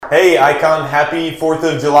Hey, Icon, happy 4th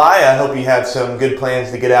of July. I hope you have some good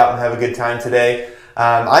plans to get out and have a good time today.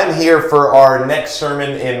 I'm here for our next sermon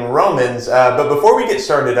in Romans, but before we get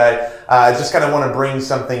started, I just kind of want to bring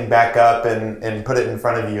something back up and put it in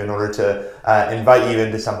front of you in order to invite you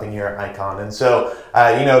into something here at Icon. And so,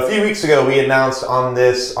 a few weeks ago, we announced on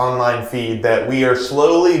this online feed that we are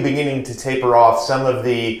slowly beginning to taper off some of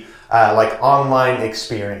the online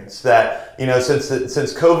experience that,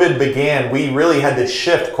 since COVID began, we really had to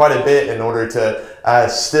shift quite a bit in order to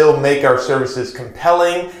still make our services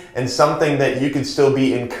compelling and something that you could still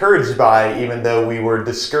be encouraged by, even though we were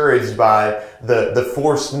discouraged by the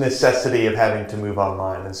forced necessity of having to move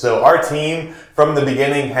online. And so our team from the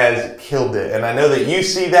beginning has killed it. And I know that you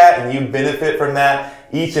see that and you benefit from that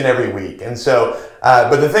each and every week. And so,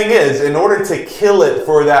 but the thing is, in order to kill it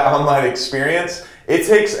for that online experience, it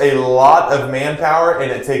takes a lot of manpower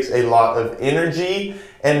and it takes a lot of energy.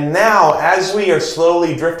 And now, as we are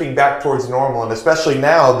slowly drifting back towards normal, and especially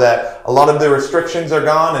now that a lot of the restrictions are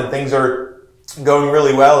gone and things are going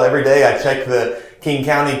really well, every day I check the King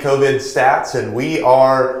County COVID stats and we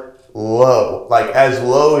are low, like as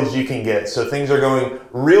low as you can get. So things are going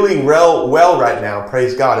really well right now,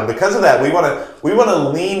 praise God. And because of that, we want to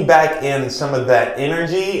lean back in some of that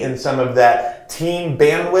energy and some of that team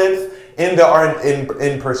bandwidth into our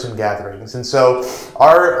in-person gatherings. And so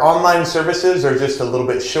our online services are just a little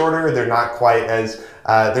bit shorter. They're not quite as,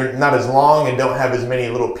 they're not as long and don't have as many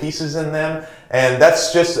little pieces in them. And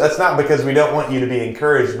that's not because we don't want you to be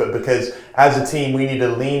encouraged, but because as a team, we need to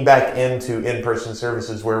lean back into in-person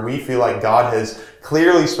services where we feel like God has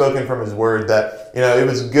clearly spoken from His Word that, it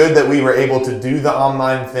was good that we were able to do the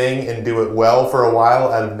online thing and do it well for a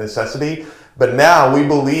while out of necessity. But now we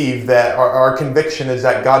believe that our conviction is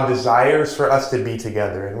that God desires for us to be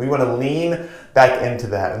together, and we want to lean back into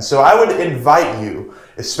that. And so I would invite you,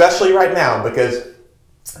 especially right now, because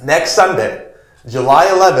next Sunday, July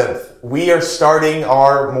 11th, we are starting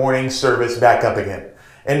our morning service back up again.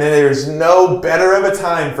 And then there's no better of a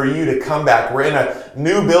time for you to come back. We're in a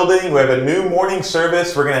new building. We have a new morning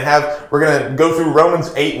service. We're going to go through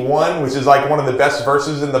Romans 8:1, which is like one of the best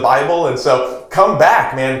verses in the Bible. And so come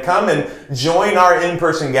back, man. Come and join our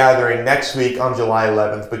in-person gathering next week on July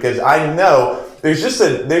 11th, because I know there's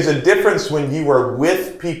a difference when you are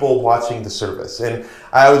with people watching the service. And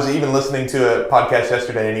I was even listening to a podcast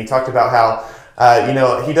yesterday, and he talked about how,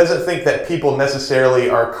 he doesn't think that people necessarily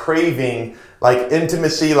are craving like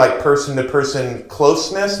intimacy, like person-to-person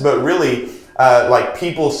closeness, but really like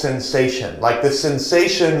people sensation, like the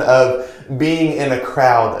sensation of being in a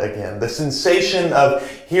crowd again, the sensation of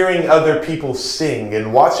hearing other people sing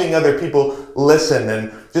and watching other people listen,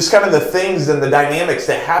 and just kind of the things and the dynamics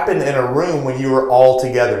that happen in a room when you are all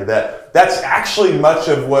together. That's actually much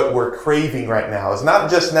of what we're craving right now. It's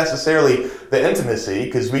not just necessarily the intimacy,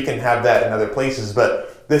 because we can have that in other places,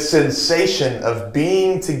 but the sensation of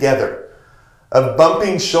being together, of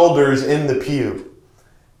bumping shoulders in the pew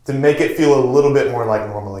to make it feel a little bit more like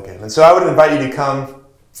normal again. And so I would invite you to come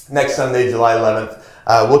next Sunday, July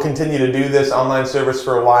 11th. We'll continue to do this online service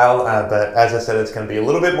for a while, but as I said, it's going to be a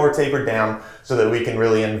little bit more tapered down so that we can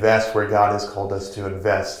really invest where God has called us to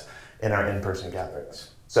invest in our in-person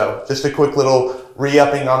gatherings. So just a quick little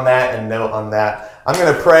re-upping on that and note on that. I'm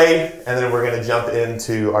going to pray, and then we're going to jump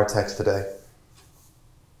into our text today.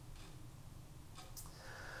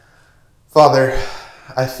 Father,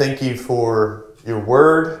 I thank you for your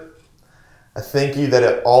word. I thank you that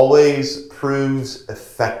it always proves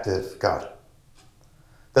effective, God.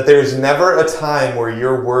 That there is never a time where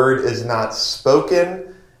your word is not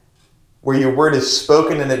spoken, where your word is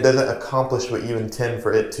spoken and it doesn't accomplish what you intend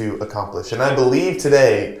for it to accomplish. And I believe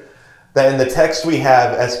today that in the text we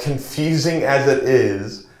have, as confusing as it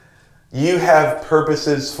is, you have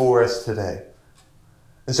purposes for us today.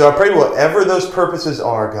 And so I pray whatever those purposes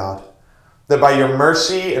are, God, that by your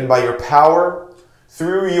mercy and by your power,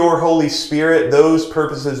 through your Holy Spirit, those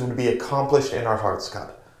purposes would be accomplished in our hearts,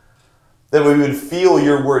 God. That we would feel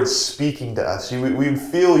your word speaking to us. We would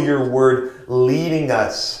feel your word leading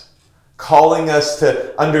us, calling us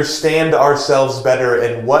to understand ourselves better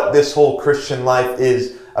and what this whole Christian life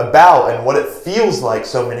is about and what it feels like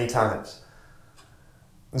so many times.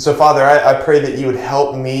 And so, Father, I pray that you would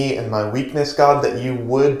help me in my weakness, God, that you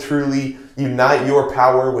would truly unite your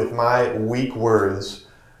power with my weak words,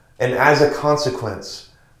 and as a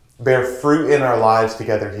consequence, bear fruit in our lives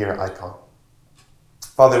together here at Icon.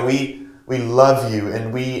 Father, we love you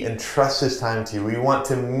and we entrust this time to you. We want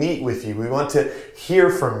to meet with you. We want to hear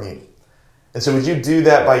from you. And so would you do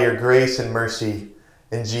that by your grace and mercy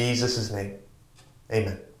in Jesus' name?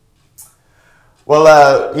 Amen. Well,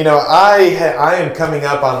 I am coming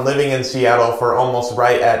up on living in Seattle for almost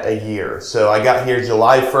right at a year. So I got here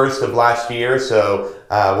July 1st of last year. So,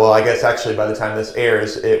 I guess actually by the time this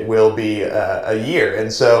airs, it will be a year.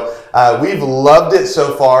 And so we've loved it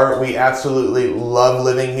so far. We absolutely love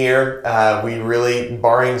living here. We really,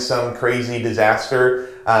 barring some crazy disaster,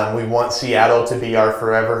 we want Seattle to be our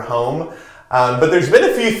forever home. But there's been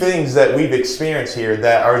a few things that we've experienced here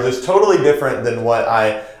that are just totally different than what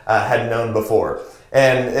I had known before.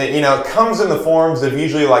 And, it comes in the forms of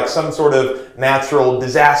usually like some sort of natural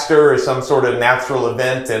disaster or some sort of natural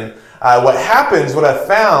event. And what I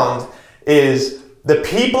found is the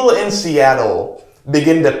people in Seattle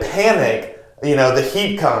begin to panic. The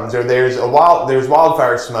heat comes, or there's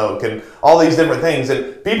wildfire smoke and all these different things.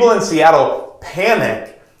 And people in Seattle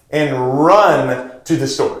panic and run to the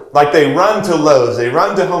store. Like they run to Lowe's, they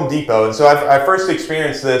run to Home Depot. And so I first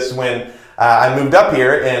experienced this when I moved up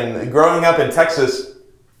here, and growing up in Texas,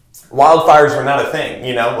 wildfires were not a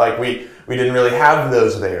thing, like we didn't really have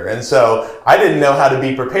those there. And so I didn't know how to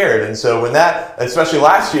be prepared. And so when especially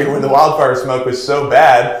last year when the wildfire smoke was so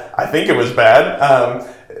bad, I think it was bad,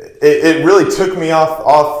 it really took me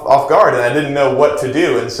off guard, and I didn't know what to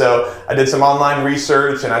do. And so I did some online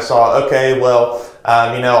research, and I saw, okay, well,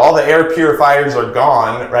 all the air purifiers are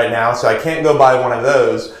gone right now, so I can't go buy one of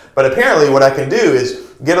those. But apparently what I can do is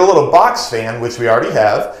get a little box fan, which we already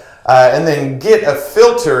have, and then get a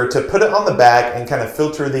filter to put it on the back and kind of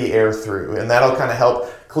filter the air through. And that'll kind of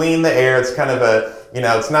help clean the air. It's kind of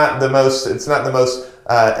it's not the most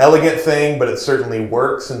elegant thing, but it certainly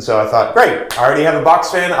works. And so I thought, great, I already have a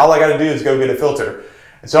box fan. All I got to do is go get a filter.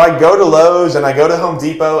 And so I go to Lowe's and I go to Home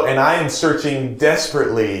Depot, and I am searching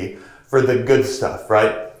desperately for the good stuff,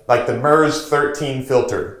 right? Like the MERS 13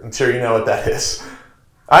 filter. I'm sure you know what that is.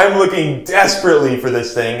 I'm looking desperately for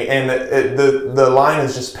this thing, and the line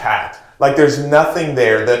is just packed. Like there's nothing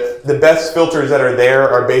there. The best filters that are there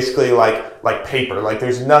are basically like paper. Like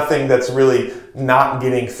there's nothing that's really not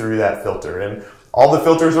getting through that filter. And all the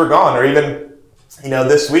filters were gone. Or even,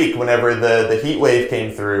 this week whenever the heat wave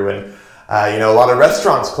came through, and a lot of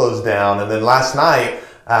restaurants closed down. And then last night,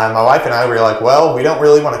 my wife and I were like, well, we don't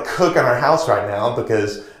really want to cook in our house right now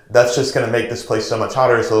because that's just going to make this place so much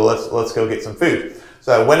hotter. So let's go get some food.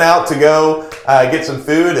 So I went out to go get some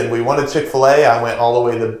food, and we wanted Chick-fil-A. I went all the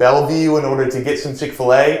way to Bellevue in order to get some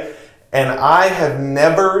Chick-fil-A, and I have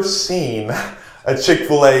never seen a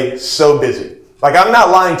Chick-fil-A so busy. Like, I'm not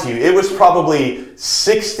lying to you. It was probably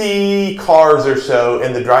 60 cars or so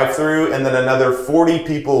in the drive-thru, and then another 40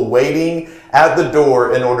 people waiting at the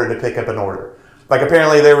door in order to pick up an order. Like,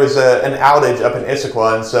 apparently there was an outage up in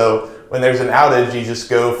Issaquah, and so when there's an outage, you just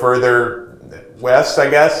go further west, I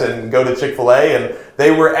guess, and go to Chick-fil-A, and they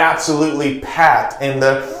were absolutely packed. And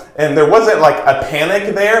there wasn't like a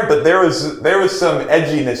panic there, but there was some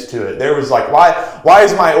edginess to it. There was like, why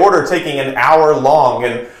is my order taking an hour long?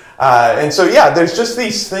 And so there's just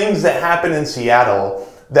these things that happen in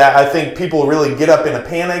Seattle that I think people really get up in a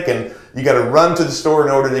panic, and you got to run to the store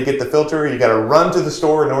in order to get the filter. You got to run to the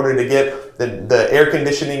store in order to get the air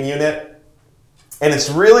conditioning unit. And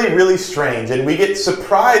it's really, really strange. And we get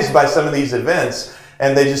surprised by some of these events,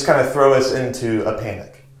 and they just kind of throw us into a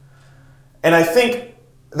panic. And I think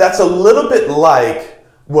that's a little bit like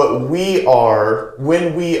what we are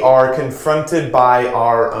when we are confronted by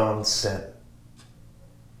our own sin.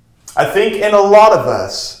 I think in a lot of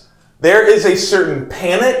us, there is a certain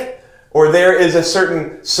panic, or there is a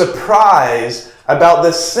certain surprise about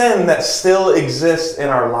the sin that still exists in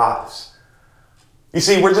our lives. You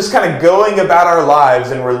see, we're just kind of going about our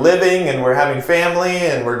lives, and we're living, and we're having family,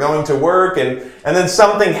 and we're going to work, and then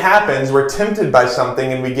something happens, we're tempted by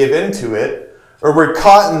something, and we give into it, or we're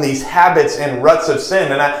caught in these habits and ruts of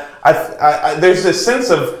sin. And I there's this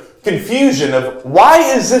sense of confusion of, why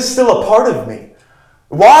is this still a part of me?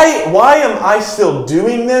 Why am I still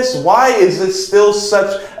doing this? Why is this still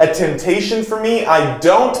such a temptation for me? I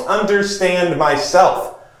don't understand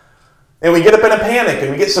myself. And we get up in a panic,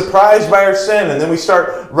 and we get surprised by our sin, and then we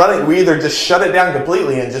start running. We either just shut it down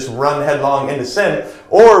completely and just run headlong into sin,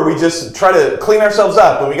 or we just try to clean ourselves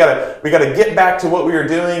up, and we gotta get back to what we were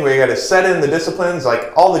doing. We gotta set in the disciplines,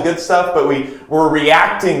 like all the good stuff, but we're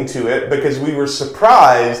reacting to it because we were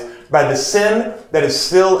surprised by the sin that is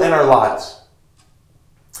still in our lives.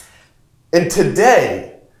 And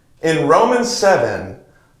today, in Romans 7,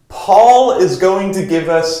 Paul is going to give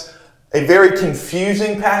us a very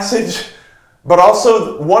confusing passage, but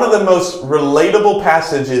also one of the most relatable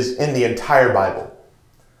passages in the entire Bible.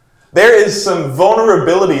 There is some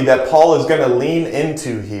vulnerability that Paul is going to lean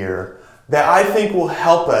into here that I think will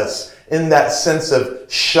help us in that sense of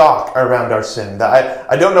shock around our sin. That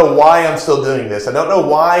I don't know why I'm still doing this. I don't know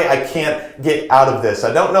why I can't get out of this.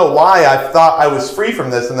 I don't know why I thought I was free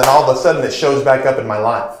from this, and then all of a sudden it shows back up in my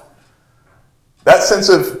life. That sense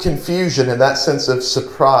of confusion and that sense of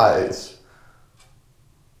surprise,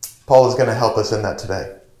 Paul is going to help us in that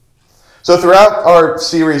today. So throughout our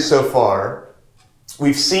series so far,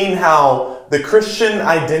 we've seen how the Christian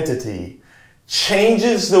identity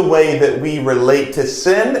changes the way that we relate to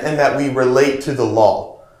sin and that we relate to the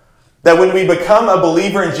law. That when we become a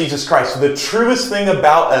believer in Jesus Christ, the truest thing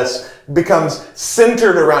about us becomes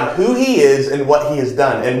centered around who He is and what He has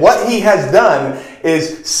done. And what He has done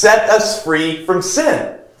is set us free from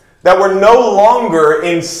sin. That we're no longer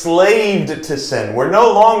enslaved to sin. We're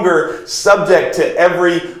no longer subject to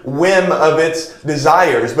every whim of its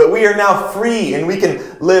desires. But we are now free and we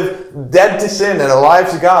can live dead to sin and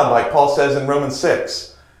alive to God, like Paul says in Romans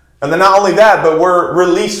 6. And then not only that, but we're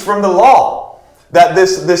released from the law. That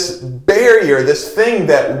this barrier, this thing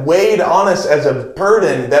that weighed on us as a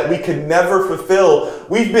burden that we could never fulfill,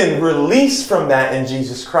 we've been released from that in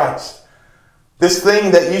Jesus Christ. This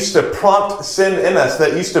thing that used to prompt sin in us,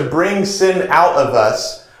 that used to bring sin out of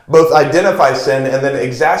us, both identify sin and then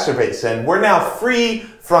exacerbate sin, we're now free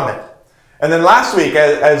from it. And then last week,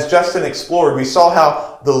 as Justin explored, we saw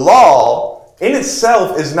how the law in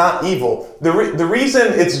itself is not evil. The reason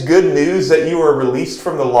it's good news that you are released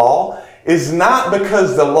from the law is not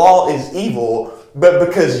because the law is evil, but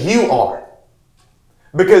because you are.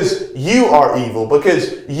 Because you are evil.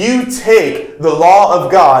 Because you take the law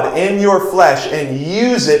of God in your flesh and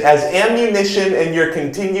use it as ammunition in your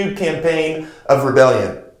continued campaign of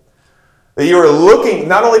rebellion. That you are looking,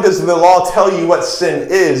 not only does the law tell you what sin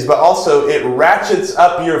is, but also it ratchets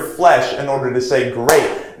up your flesh in order to say,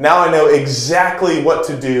 great, now I know exactly what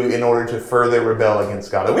to do in order to further rebel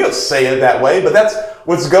against God. And we don't say it that way, but that's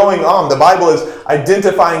what's going on. The Bible is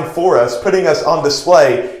identifying for us, putting us on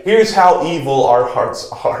display. Here's how evil our hearts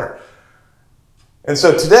are. And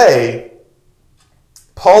so today,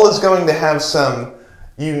 Paul is going to have some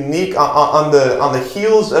unique, on the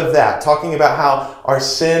heels of that, talking about how our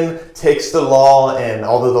sin takes the law, and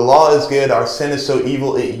although the law is good, our sin is so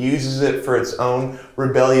evil, it uses it for its own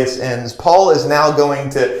rebellious ends. Paul is now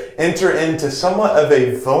going to enter into somewhat of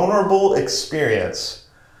a vulnerable experience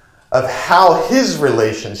of how his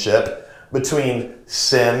relationship between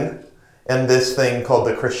sin and this thing called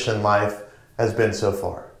the Christian life has been so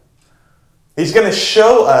far. He's going to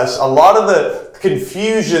show us a lot of the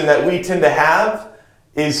confusion that we tend to have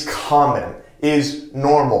is common, is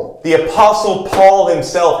normal. The Apostle Paul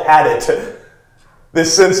himself had it.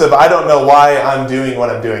 This sense of, I don't know why I'm doing what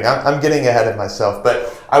I'm doing. I'm getting ahead of myself.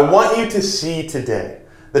 But I want you to see today,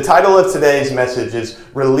 the title of today's message is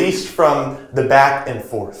Released from the Back and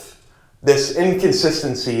Forth. This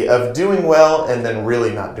inconsistency of doing well and then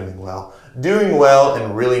really not doing well. Doing well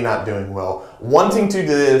and really not doing well. Wanting to do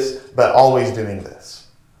this, but always doing this.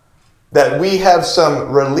 That we have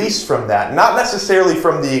some release from that. Not necessarily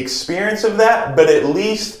from the experience of that, but at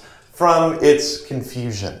least from its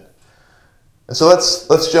confusion. And so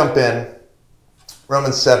let's jump in.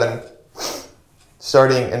 Romans 7,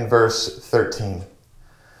 starting in verse 13.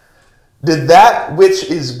 Did that which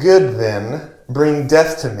is good then bring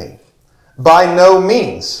death to me? By no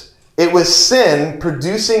means. It was sin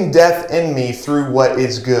producing death in me through what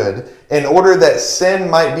is good, in order that sin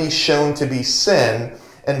might be shown to be sin,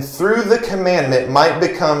 and through the commandment might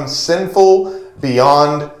become sinful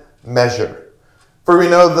beyond measure. For we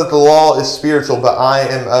know that the law is spiritual, but I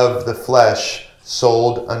am of the flesh,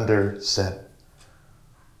 sold under sin.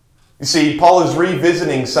 You see, Paul is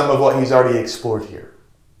revisiting some of what he's already explored here.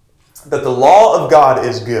 That the law of God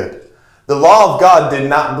is good. The law of God did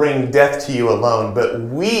not bring death to you alone, but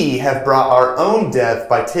we have brought our own death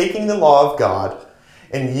by taking the law of God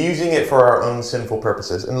and using it for our own sinful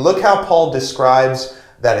purposes. And look how Paul describes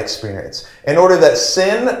that experience. In order that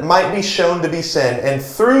sin might be shown to be sin, and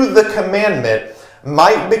through the commandment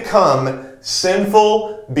might become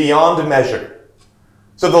sinful beyond measure.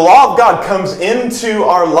 So the law of God comes into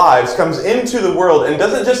our lives, comes into the world, and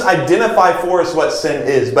doesn't just identify for us what sin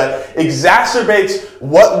is, but exacerbates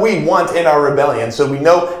what we want in our rebellion. So we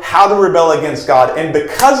know how to rebel against God. And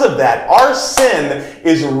because of that, our sin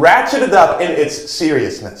is ratcheted up in its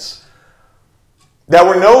seriousness. That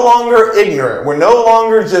we're no longer ignorant. We're no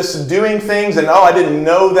longer just doing things and, I didn't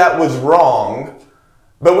know that was wrong.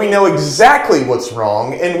 But we know exactly what's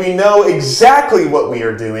wrong, and we know exactly what we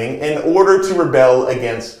are doing in order to rebel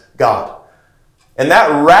against God. And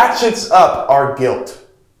that ratchets up our guilt.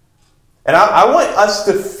 And I want us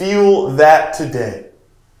to feel that today.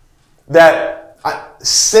 That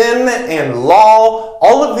sin and law,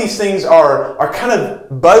 all of these things are kind of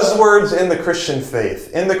buzzwords in the Christian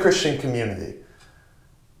faith, in the Christian community.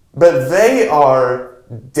 But they are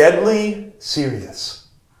deadly serious.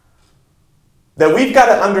 That we've got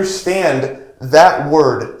to understand that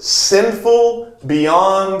word, sinful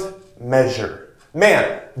beyond measure.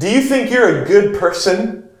 Man, do you think you're a good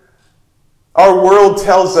person? Our world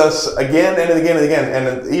tells us again and again and again,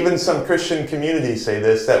 and even some Christian communities say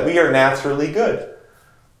this, that we are naturally good.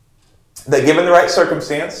 That given the right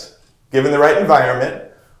circumstance, given the right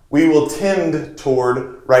environment, we will tend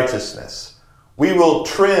toward righteousness. We will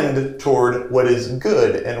trend toward what is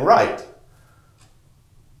good and right.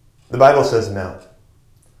 The Bible says no.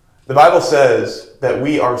 The Bible says that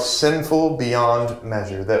we are sinful beyond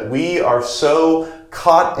measure, that we are so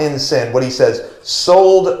caught in sin, what he says,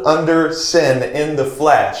 sold under sin in the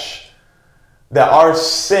flesh, that our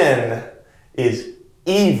sin is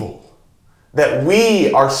evil, that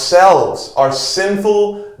we ourselves are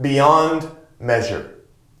sinful beyond measure.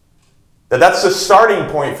 That's the starting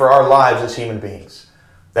point for our lives as human beings.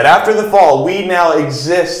 That after the fall, we now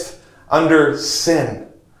exist under sin,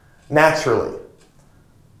 naturally.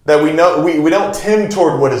 That we know we don't tend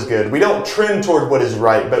toward what is good. We don't trend toward what is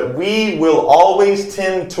right. But we will always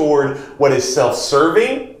tend toward what is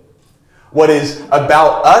self-serving, what is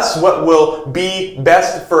about us, what will be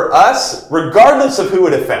best for us, regardless of who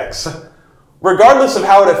it affects. Regardless of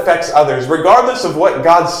how it affects others, regardless of what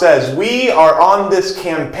God says, we are on this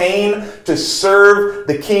campaign to serve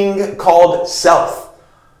the king called self.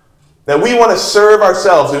 That we want to serve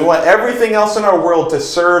ourselves, and we want everything else in our world to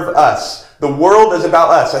serve us. The world is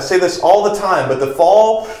about us. I say this all the time, but the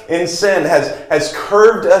fall in sin has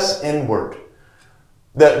curved us inward.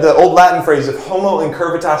 The old Latin phrase of homo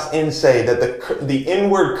incurvatas in se, that the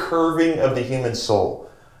inward curving of the human soul.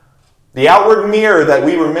 The outward mirror that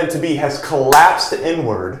we were meant to be has collapsed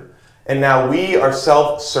inward, and now we are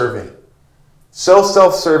self-serving. So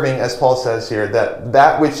self-serving, as Paul says here,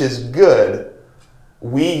 that which is good,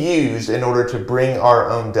 we use in order to bring our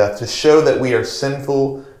own death, to show that we are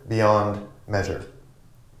sinful beyond measure.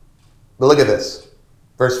 But look at this,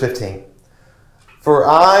 verse 15. For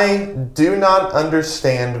I do not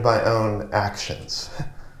understand my own actions.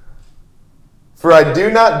 For I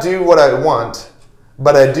do not do what I want,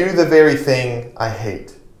 but I do the very thing I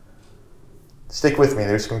hate. Stick with me,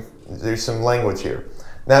 there's some language here.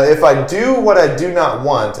 Now, if I do what I do not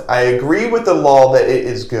want, I agree with the law that it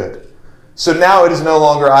is good. So now it is no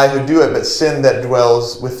longer I who do it, but sin that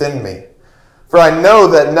dwells within me. For I know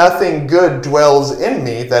that nothing good dwells in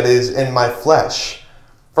me, that is, in my flesh.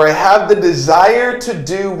 For I have the desire to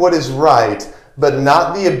do what is right, but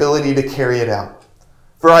not the ability to carry it out.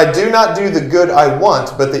 For I do not do the good I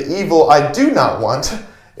want, but the evil I do not want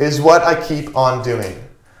is what I keep on doing.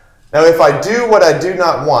 Now if I do what I do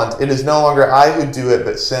not want, it is no longer I who do it,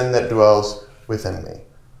 but sin that dwells within me.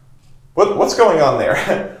 What's going on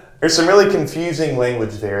there? There's some really confusing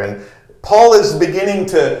language there, and Paul is beginning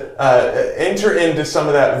to enter into some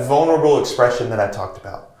of that vulnerable expression that I talked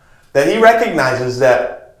about. That he recognizes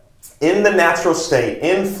that in the natural state,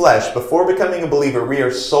 in flesh, before becoming a believer, we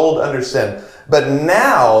are sold under sin. But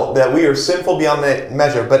now that we are sinful beyond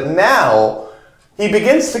measure, but now he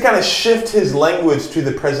begins to kind of shift his language to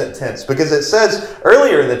the present tense. Because it says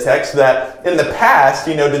earlier in the text that in the past,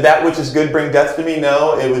 did that which is good bring death to me?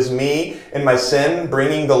 No, it was me and my sin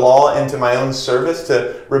bringing the law into my own service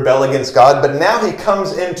to rebel against God. But now he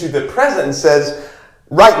comes into the present and says,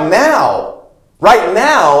 right now,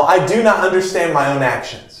 I do not understand my own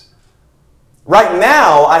actions. Right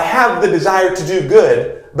now, I have the desire to do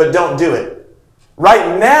good, but don't do it.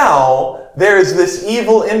 Right now, there is this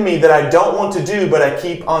evil in me that I don't want to do, but I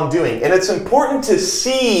keep on doing. And it's important to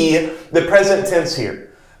see the present tense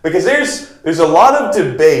here. Because there's a lot of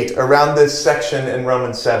debate around this section in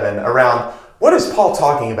Romans 7 around what is Paul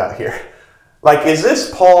talking about here? Like, is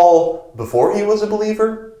this Paul before he was a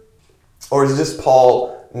believer? Or is this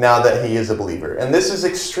Paul now that he is a believer? And this is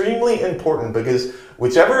extremely important because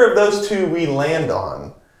whichever of those two we land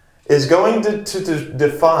on is going to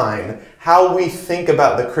define how we think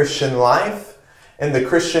about the Christian life and the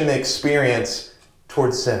Christian experience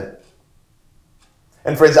towards sin.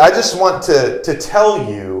 And friends, I just want to tell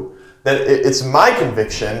you that it's my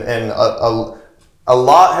conviction, and a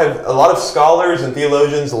lot of scholars and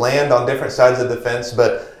theologians land on different sides of the fence,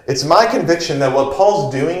 but it's my conviction that what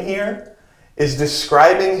Paul's doing here is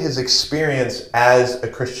describing his experience as a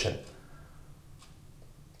Christian.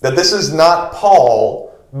 That this is not Paul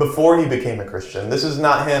before he became a Christian. This is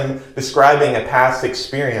not him describing a past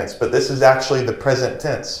experience, but this is actually the present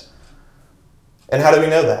tense. And how do we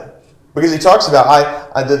know that? Because he talks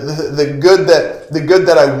about the good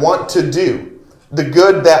that I want to do, the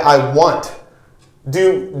good that I want.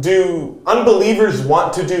 Do unbelievers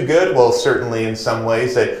want to do good? Well, certainly in some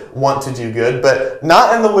ways they want to do good, but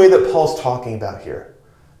not in the way that Paul's talking about here.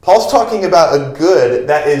 Paul's talking about a good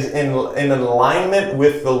that is in alignment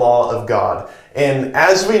with the law of God. And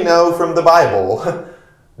as we know from the Bible,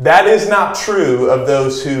 that is not true of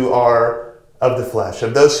those who are of the flesh,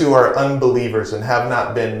 of those who are unbelievers and have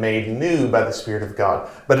not been made new by the Spirit of God.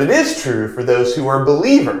 But it is true for those who are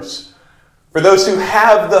believers, for those who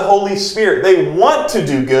have the Holy Spirit. They want to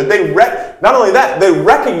do good. Not only that, they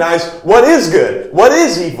recognize what is good, what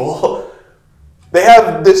is evil. They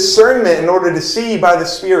have discernment in order to see by the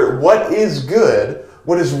Spirit what is good,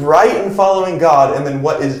 what is right in following God, and then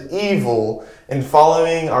what is evil in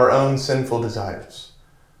following our own sinful desires.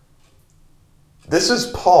 This is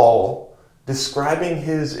Paul describing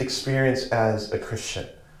his experience as a Christian.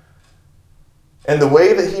 And the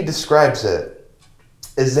way that he describes it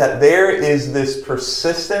is that there is this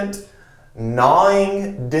persistent,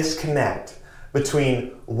 gnawing disconnect between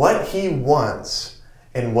what he wants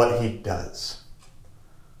and what he does.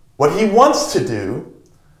 What he wants to do,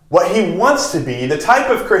 what he wants to be, the type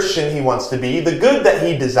of Christian he wants to be, the good that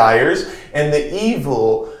he desires, and the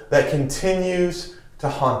evil that continues to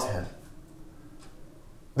haunt him.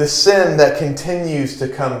 The sin that continues to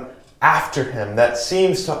come after him, that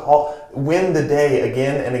seems to win the day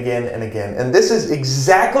again and again and again. And this is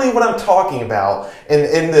exactly what I'm talking about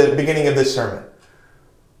in the beginning of this sermon.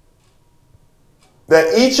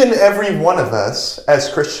 That each and every one of us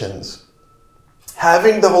as Christians,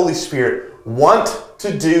 having the Holy Spirit, want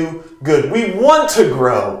to do good. We want to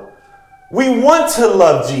grow. We want to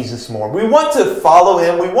love Jesus more. We want to follow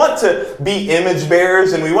him. We want to be image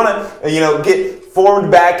bearers, and we want to, get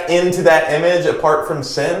formed back into that image apart from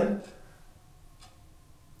sin.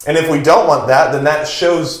 And if we don't want that, then that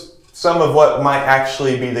shows some of what might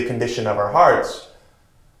actually be the condition of our hearts.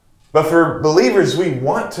 But for believers, we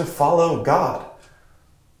want to follow God.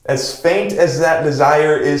 As faint as that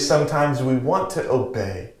desire is, sometimes we want to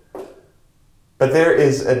obey. But there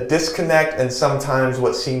is a disconnect and sometimes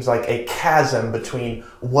what seems like a chasm between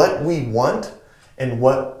what we want and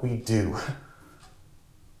what we do.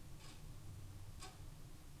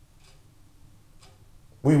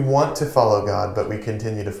 We want to follow God, but we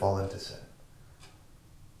continue to fall into sin.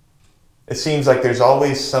 It seems like there's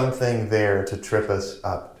always something there to trip us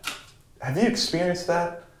up. Have you experienced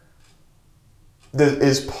that?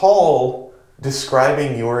 Is Paul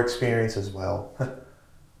describing your experience as well?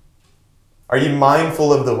 Are you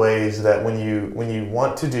mindful of the ways that when you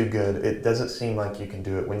want to do good, it doesn't seem like you can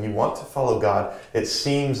do it? When you want to follow God, it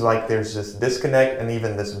seems like there's this disconnect and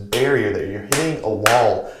even this barrier that you're hitting a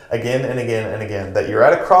wall again and again and again, that you're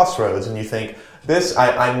at a crossroads and you think,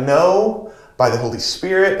 I know by the Holy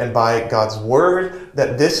Spirit and by God's Word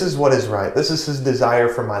that this is what is right. This is His desire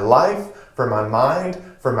for my life, for my mind,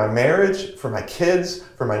 for my marriage, for my kids,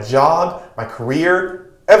 for my job, my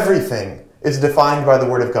career. Everything is defined by the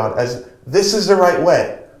Word of God as this is the right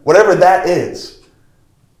way, whatever that is.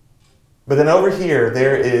 But then over here,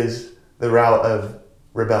 there is the route of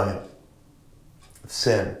rebellion, of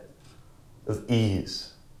sin, of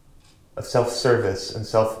ease, of self-service and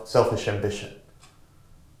selfish ambition.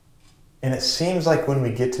 And it seems like when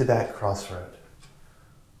we get to that crossroad,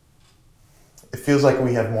 it feels like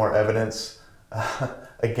we have more evidence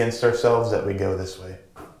against ourselves that we go this way.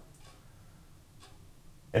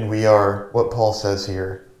 And we are, what Paul says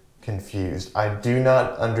here, confused. I do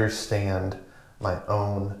not understand my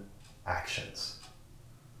own actions.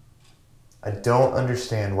 I don't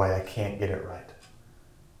understand why I can't get it right.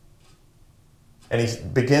 And he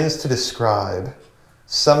begins to describe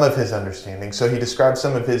some of his understanding. So he describes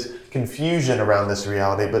some of his confusion around this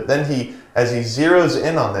reality, but then as he zeroes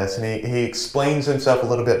in on this and he explains himself a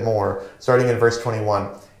little bit more, starting in verse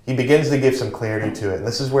 21, he begins to give some clarity to it. And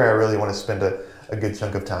this is where I really want to spend a good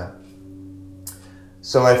chunk of time.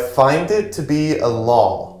 So I find it to be a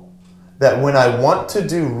law that when I want to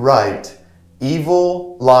do right,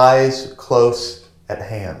 evil lies close at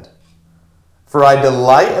hand. For I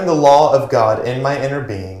delight in the law of God in my inner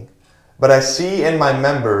being, but I see in my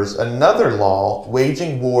members another law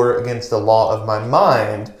waging war against the law of my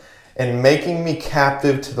mind and making me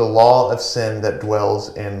captive to the law of sin that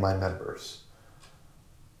dwells in my members.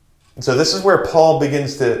 And so this is where Paul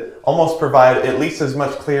begins to almost provide at least as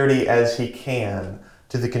much clarity as he can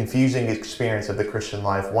to the confusing experience of the Christian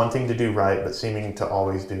life, wanting to do right but seeming to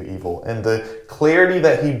always do evil. And the clarity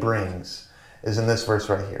that he brings is in this verse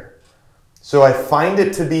right here. So I find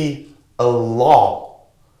it to be a law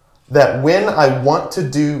that when I want to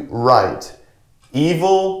do right,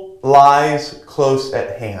 evil lies close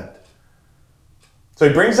at hand. So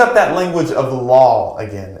he brings up that language of law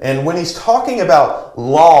again. And when he's talking about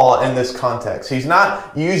law in this context, he's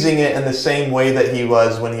not using it in the same way that he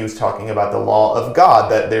was when he was talking about the law of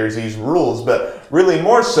God, that there's these rules. But really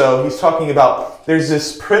more so, he's talking about there's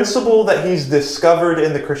this principle that he's discovered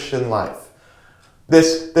in the Christian life.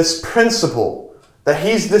 This principle that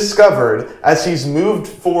he's discovered as he's moved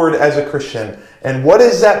forward as a Christian. And what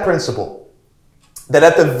is that principle? That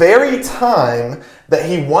at the very time that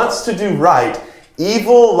he wants to do right,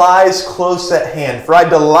 evil lies close at hand. For I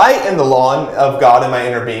delight in the law of God in my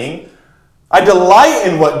inner being. I delight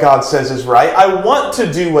in what God says is right. I want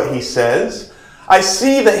to do what he says. I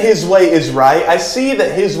see that his way is right. I see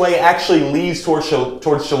that his way actually leads towards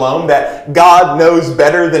shalom, that God knows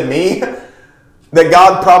better than me, that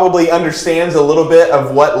God probably understands a little bit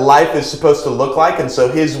of what life is supposed to look like, and so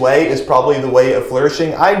his way is probably the way of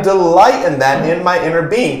flourishing. I delight in that in my inner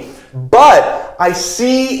being. But I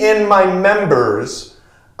see in my members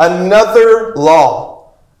another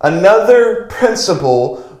law, another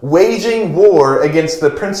principle waging war against the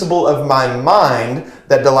principle of my mind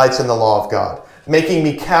that delights in the law of God, making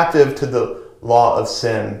me captive to the law of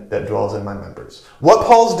sin that dwells in my members. What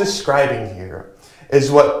Paul's describing here is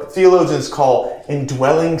what theologians call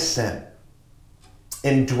indwelling sin.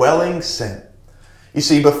 Indwelling sin. You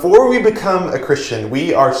see, before we become a Christian,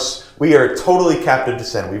 we are totally captive to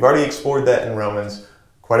sin. We've already explored that in Romans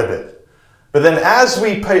quite a bit. But then as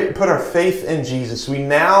we put our faith in Jesus, we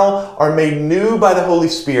now are made new by the Holy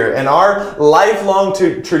Spirit, and our lifelong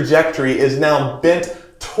trajectory is now bent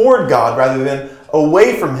toward God rather than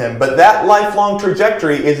away from him. But that lifelong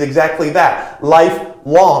trajectory is exactly that,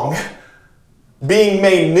 lifelong. Being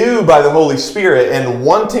made new by the Holy Spirit and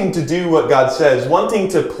wanting to do what God says, wanting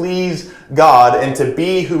to please God and to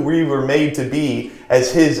be who we were made to be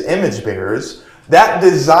as his image bearers, that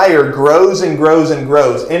desire grows and grows and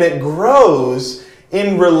grows. And it grows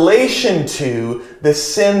in relation to the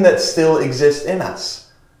sin that still exists in us.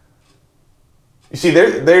 You see,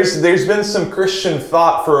 there's been some Christian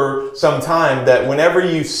thought for some time that whenever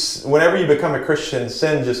you become a Christian,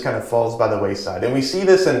 sin just kind of falls by the wayside. And we see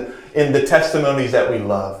this in the testimonies that we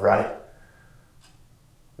love, right?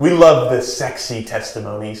 We love the sexy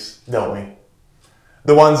testimonies, don't we?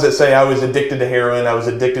 The ones that say, I was addicted to heroin, I was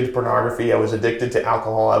addicted to pornography, I was addicted to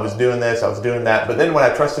alcohol, I was doing this, I was doing that. But then when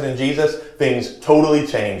I trusted in Jesus, things totally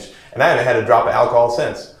changed. And I haven't had a drop of alcohol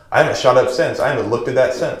since. I haven't shut up since. I haven't looked at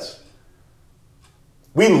that since.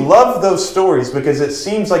 We love those stories because it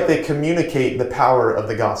seems like they communicate the power of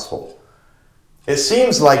the gospel. It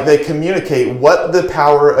seems like they communicate what the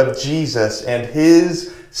power of Jesus and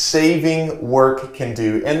his saving work can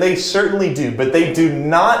do. And they certainly do, but they do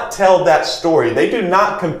not tell that story. They do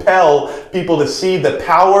not compel people to see the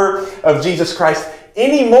power of Jesus Christ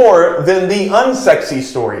any more than the unsexy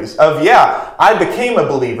stories of, yeah, I became a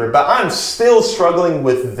believer, but I'm still struggling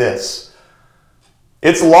with this.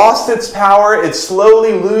 It's lost its power, it's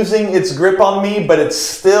slowly losing its grip on me, but it's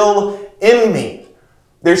still in me.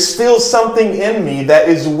 There's still something in me that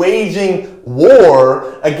is waging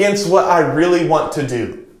war against what I really want to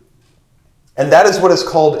do. And that is what is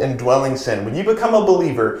called indwelling sin. When you become a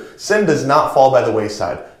believer, sin does not fall by the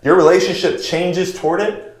wayside. Your relationship changes toward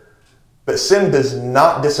it, but sin does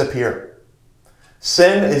not disappear.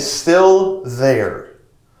 Sin is still there,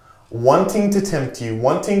 wanting to tempt you,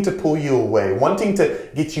 wanting to pull you away, wanting to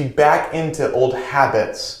get you back into old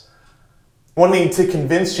habits, wanting to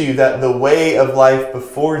convince you that the way of life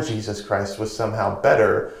before Jesus Christ was somehow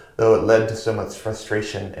better, though it led to so much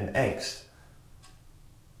frustration and angst.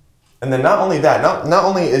 And then not only that, not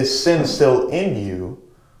only is sin still in you,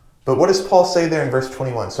 but what does Paul say there in verse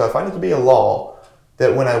 21? So I find it to be a law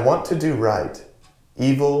that when I want to do right,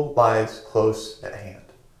 evil lies close at hand.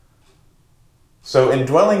 So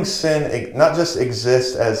indwelling sin not just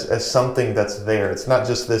exists as something that's there. It's not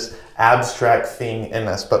just this abstract thing in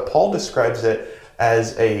us, but Paul describes it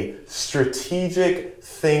as a strategic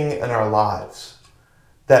thing in our lives.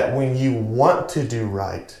 That when you want to do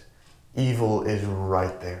right, evil is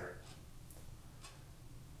right there.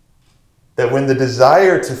 That when the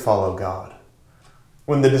desire to follow God,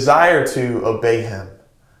 when the desire to obey him,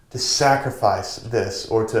 to sacrifice this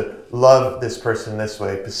or to love this person this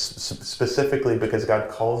way, specifically because God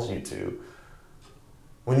calls you to.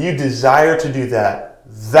 When you desire to do that,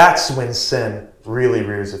 that's when sin really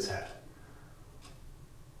rears its head.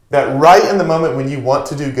 That right in the moment when you want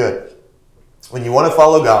to do good, when you want to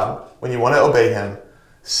follow God, when you want to obey him,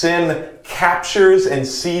 Sin captures and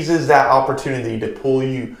seizes that opportunity to pull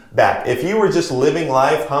you back. If you were just living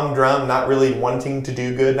life humdrum, not really wanting to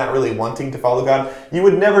do good, not really wanting to follow God, you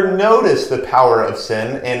would never notice the power of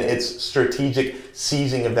sin and its strategic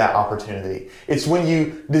seizing of that opportunity. It's when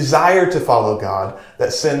you desire to follow God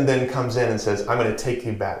that sin then comes in and says, I'm going to take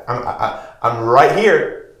you back. I'm right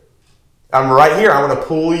here. I'm right here. I want to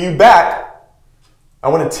pull you back. I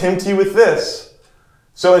want to tempt you with this.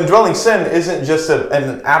 So indwelling sin isn't just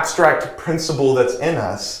an abstract principle that's in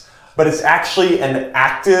us, but it's actually an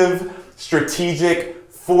active,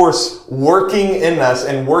 strategic force working in us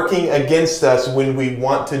and working against us when we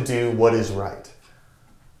want to do what is right.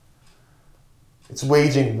 It's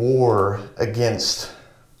waging war against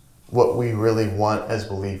what we really want as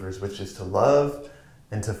believers, which is to love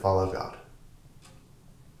and to follow God.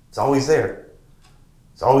 It's always there.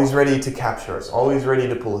 It's always ready to capture us, always ready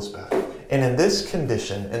to pull us back. And in this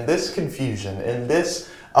condition, in this confusion, in this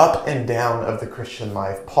up and down of the Christian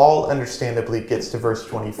life, Paul understandably gets to verse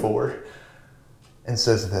 24 and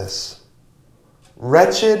says this,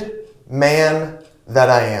 "Wretched man that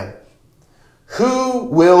I am, who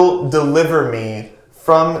will deliver me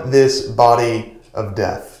from this body of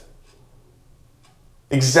death?"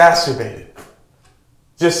 Exacerbated.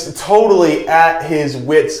 Just totally at his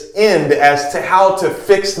wit's end as to how to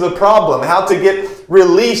fix the problem, how to get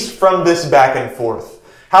released from this back and forth.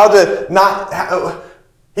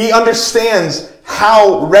 He understands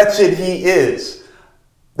how wretched he is.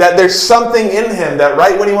 That there's something in him that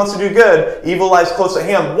right when he wants to do good, evil lies close at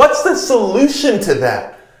hand. What's the solution to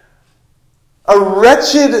that? A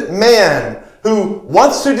wretched man who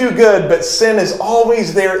wants to do good, but sin is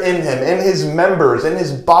always there in him, in his members, in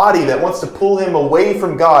his body that wants to pull him away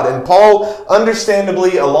from God. And Paul,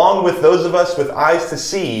 understandably, along with those of us with eyes to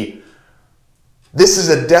see, this is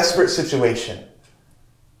a desperate situation.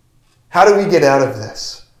 How do we get out of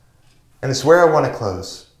this? And it's where I want to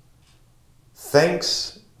close.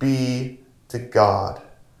 Thanks be to God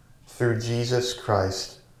through Jesus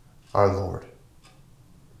Christ our Lord.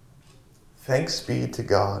 Thanks be to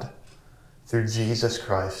God through Jesus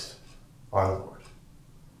Christ our Lord.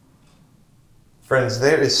 Friends,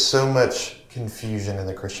 there is so much confusion in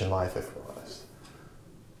the Christian life, if we're honest.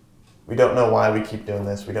 We don't know why we keep doing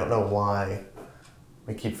this. We don't know why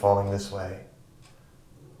we keep falling this way.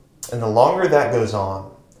 And the longer that goes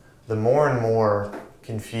on, the more and more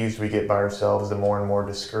confused we get by ourselves, the more and more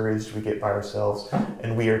discouraged we get by ourselves,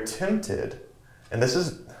 and we are tempted. And this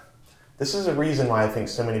is a reason why I think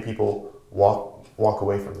so many people walk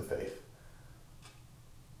away from the faith.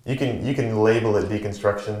 You can label it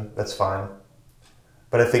deconstruction, that's fine.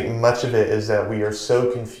 But I think much of it is that we are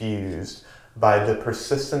so confused by the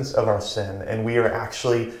persistence of our sin, and we are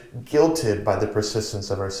actually guilted by the persistence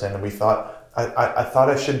of our sin. And we thought, I thought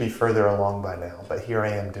I should be further along by now, but here I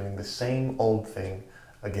am doing the same old thing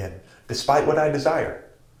again, despite what I desire.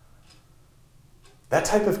 That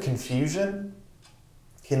type of confusion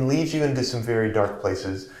can lead you into some very dark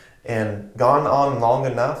places, and gone on long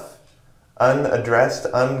enough, unaddressed,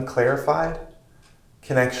 unclarified,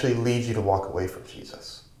 can actually lead you to walk away from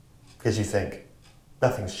Jesus. Because you think,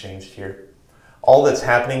 nothing's changed here. All that's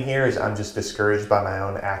happening here is I'm just discouraged by my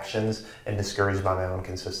own actions and discouraged by my own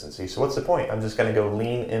consistency. So what's the point? I'm just going to go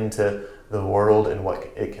lean into the world and what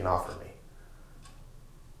it can offer me.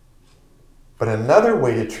 But another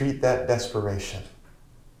way to treat that desperation,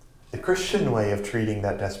 the Christian way of treating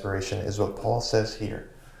that desperation, is what Paul says here,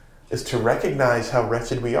 is to recognize how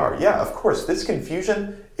wretched we are. Yeah, of course, this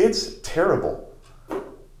confusion, it's terrible.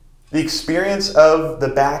 The experience of the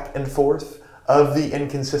back and forth, of the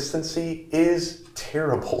inconsistency, is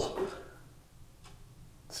terrible.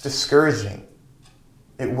 It's discouraging.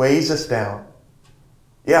 It weighs us down.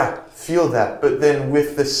 Yeah, feel that. But then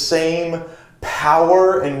with the same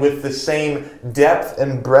power and with the same depth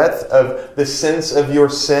and breadth of the sense of your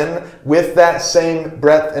sin, with that same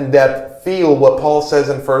breadth and depth, feel what Paul says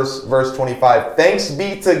in verse 25. Thanks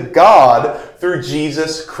be to God through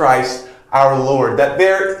Jesus Christ our Lord. That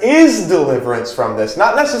there is deliverance from this.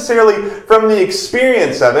 Not necessarily from the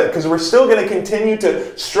experience of it, because we're still going to continue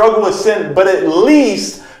to struggle with sin, but at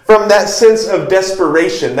least from that sense of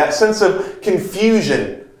desperation, that sense of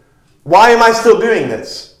confusion. Why am I still doing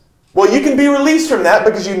this? Well, you can be released from that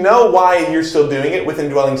because you know why you're still doing it with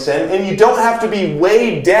indwelling sin, and you don't have to be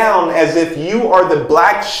weighed down as if you are the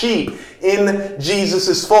black sheep in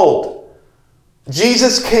Jesus' fold.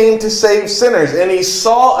 Jesus came to save sinners, and He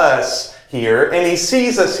saw us here, and He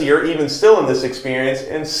sees us here, even still in this experience,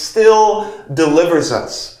 and still delivers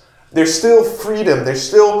us. There's still freedom. There's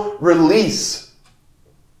still release.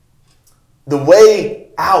 The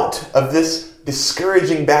way out of this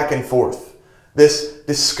discouraging back and forth, this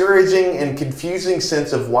discouraging and confusing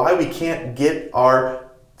sense of why we can't get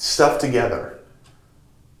our stuff together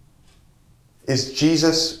is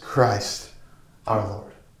Jesus Christ, our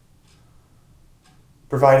Lord.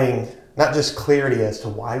 Providing not just clarity as to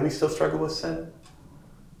why we still struggle with sin,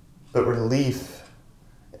 but relief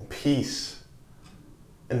and peace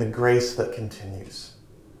and the grace that continues.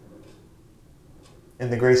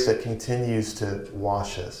 And the grace that continues to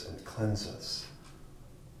wash us and cleanse us.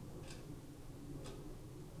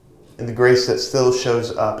 And the grace that still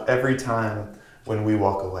shows up every time when we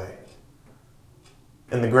walk away.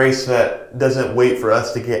 And the grace that doesn't wait for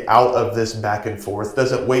us to get out of this back and forth,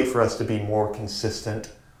 doesn't wait for us to be more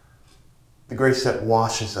consistent. The grace that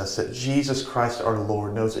washes us, that Jesus Christ our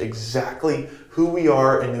Lord knows exactly who we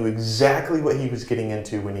are and knew exactly what he was getting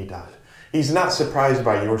into when he died. He's not surprised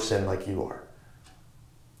by your sin like you are.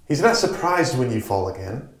 He's not surprised when you fall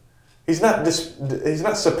again. He's not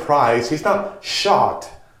surprised. He's not shocked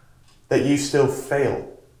that you still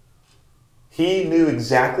fail. He knew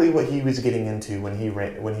exactly what he was getting into when he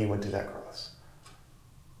went to that cross.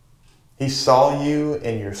 He saw you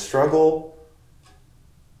in your struggle,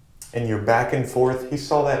 in your back and forth. He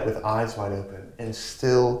saw that with eyes wide open and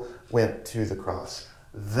still went to the cross.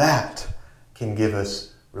 That can give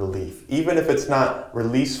us relief. Even if it's not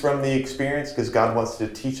release from the experience, because God wants to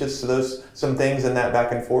teach us some things in that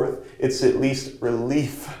back and forth, it's at least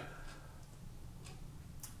relief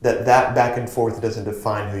that back and forth doesn't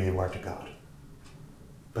define who you are to God,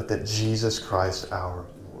 but that Jesus Christ our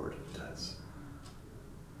Lord does.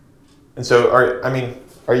 And so,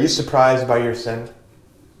 are you surprised by your sin?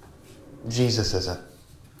 Jesus isn't.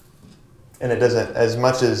 And it doesn't, as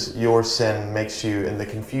much as your sin makes you, and the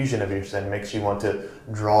confusion of your sin makes you want to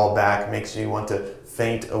draw back, makes you want to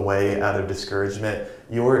faint away out of discouragement,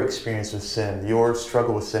 your experience with sin, your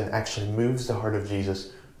struggle with sin actually moves the heart of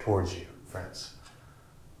Jesus towards you, friends.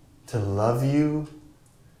 To love you,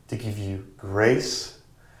 to give you grace,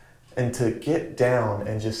 and to get down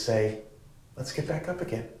and just say, let's get back up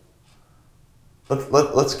again.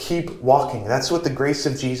 Let's keep walking. That's what the grace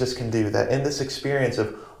of Jesus can do. That in this experience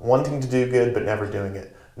of wanting to do good but never doing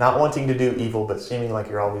it, not wanting to do evil but seeming like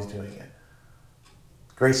you're always doing it,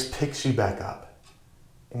 grace picks you back up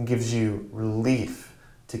and gives you relief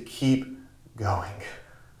to keep going,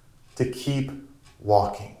 to keep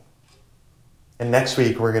walking. And next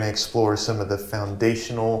week we're going to explore some of the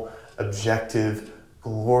foundational, objective,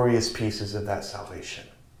 glorious pieces of that salvation.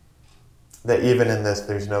 That even in this,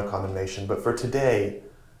 there's no condemnation. But for today,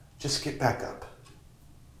 just get back up.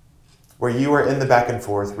 Where you are in the back and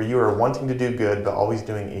forth, where you are wanting to do good but always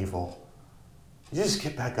doing evil, would you just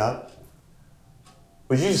get back up?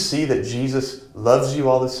 Would you just see that Jesus loves you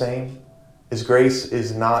all the same? His grace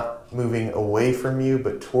is not moving away from you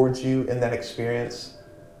but towards you in that experience?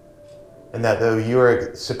 And that though you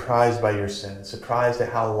are surprised by your sin, surprised at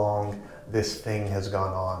how long this thing has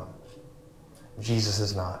gone on, Jesus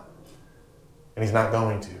is not. And he's not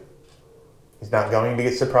going to. He's not going to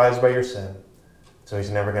get surprised by your sin, so he's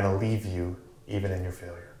never going to leave you even in your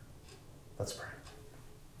failure. Let's pray.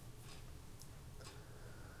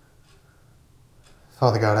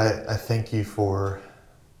 Father God, I thank you for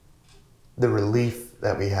the relief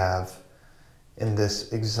that we have in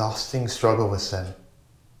this exhausting struggle with sin.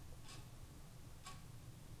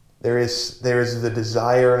 There is the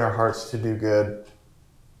desire in our hearts to do good.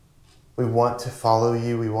 We want to follow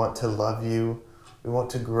you. We want to love you. We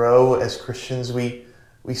want to grow as Christians. We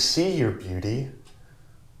see your beauty.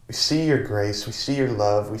 We see your grace. We see your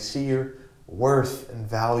love. We see your worth and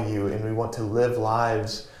value. And we want to live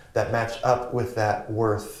lives that match up with that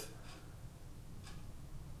worth.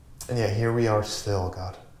 And yet here we are still,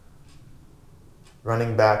 God.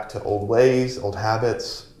 Running back to old ways, old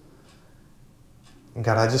habits. And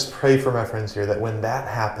God, I just pray for my friends here that when that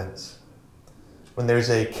happens, when there's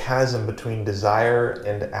a chasm between desire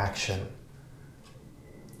and action,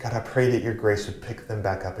 God, I pray that your grace would pick them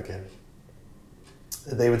back up again.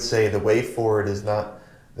 That they would say the way forward is not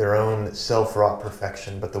their own self-wrought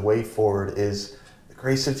perfection, but the way forward is the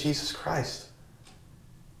grace of Jesus Christ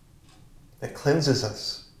that cleanses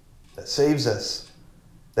us, that saves us,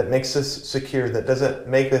 that makes us secure, that doesn't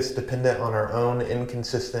make us dependent on our own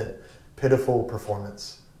inconsistent, pitiful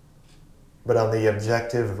performance, but on the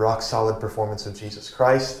objective, rock-solid performance of Jesus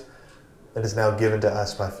Christ that is now given to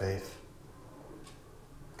us by faith.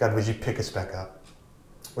 God, would you pick us back up?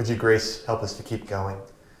 Would you, grace, help us to keep going,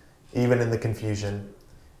 even in the confusion,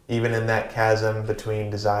 even in that chasm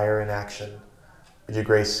between desire and action? Would your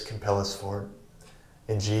grace compel us forward?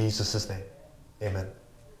 In Jesus' name, amen.